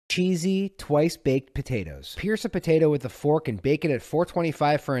cheesy, twice-baked potatoes. Pierce a potato with a fork and bake it at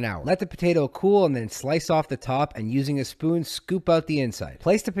 425 for an hour. Let the potato cool and then slice off the top and using a spoon, scoop out the inside.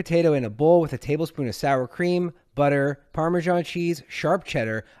 Place the potato in a bowl with a tablespoon of sour cream, butter, Parmesan cheese, sharp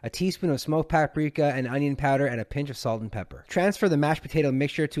cheddar, a teaspoon of smoked paprika and onion powder, and a pinch of salt and pepper. Transfer the mashed potato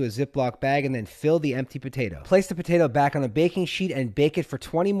mixture to a Ziploc bag and then fill the empty potato. Place the potato back on a baking sheet and bake it for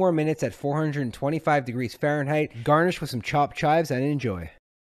 20 more minutes at 425 degrees Fahrenheit. Garnish with some chopped chives and enjoy.